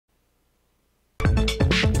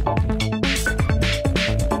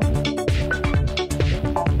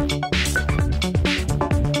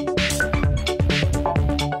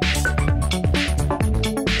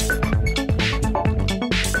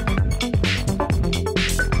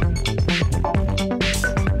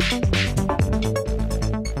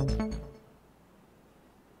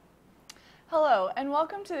and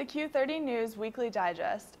welcome to the Q30 News Weekly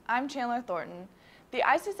Digest. I'm Chandler Thornton. The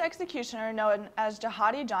ISIS executioner known as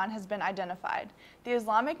Jihadi John has been identified. The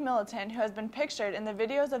Islamic militant who has been pictured in the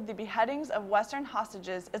videos of the beheadings of Western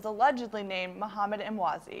hostages is allegedly named Mohammed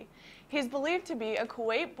Emwazi. He is believed to be a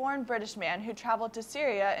Kuwait-born British man who traveled to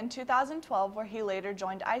Syria in 2012 where he later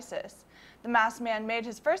joined ISIS. The masked man made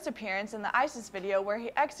his first appearance in the ISIS video where he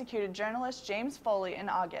executed journalist James Foley in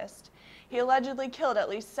August. He allegedly killed at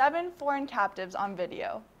least 7 foreign captives on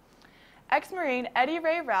video. Ex-Marine Eddie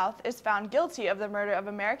Ray Routh is found guilty of the murder of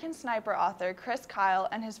American sniper author Chris Kyle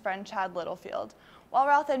and his friend Chad Littlefield. While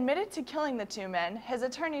Routh admitted to killing the two men, his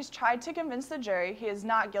attorneys tried to convince the jury he is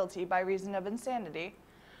not guilty by reason of insanity.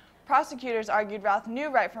 Prosecutors argued Routh knew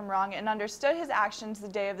right from wrong and understood his actions the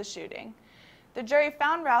day of the shooting. The jury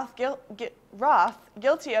found Routh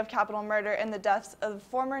guilty of capital murder in the deaths of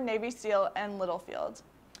former Navy SEAL and Littlefield.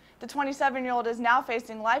 The 27-year-old is now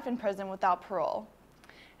facing life in prison without parole.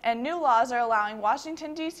 And new laws are allowing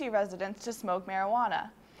Washington, D.C. residents to smoke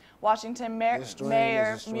marijuana. Washington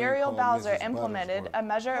Mayor Muriel Bowser implemented a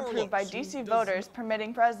measure approved by D.C. voters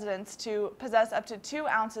permitting residents to possess up to 2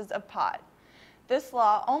 ounces of pot. This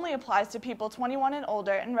law only applies to people 21 and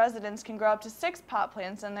older, and residents can grow up to 6 pot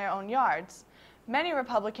plants in their own yards. Many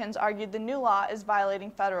Republicans argued the new law is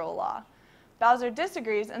violating federal law. Bowser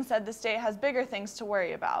disagrees and said the state has bigger things to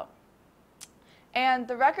worry about. And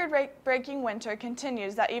the record-breaking winter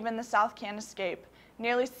continues that even the South can't escape.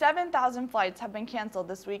 Nearly 7,000 flights have been canceled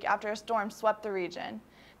this week after a storm swept the region.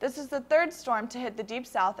 This is the 3rd storm to hit the Deep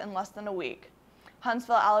South in less than a week.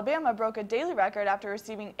 Huntsville, Alabama broke a daily record after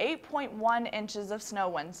receiving 8.1 inches of snow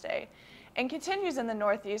Wednesday, and continues in the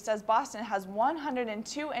Northeast as Boston has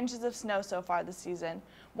 102 inches of snow so far this season,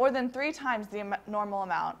 more than 3 times the normal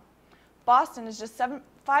amount. Boston is just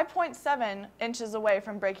 5.7 inches away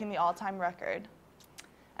from breaking the all-time record.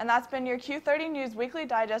 And that's been your Q30 News Weekly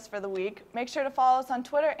Digest for the week. Make sure to follow us on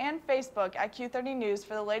Twitter and Facebook at Q30 News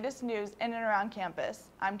for the latest news in and around campus.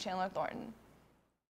 I'm Chandler Thornton.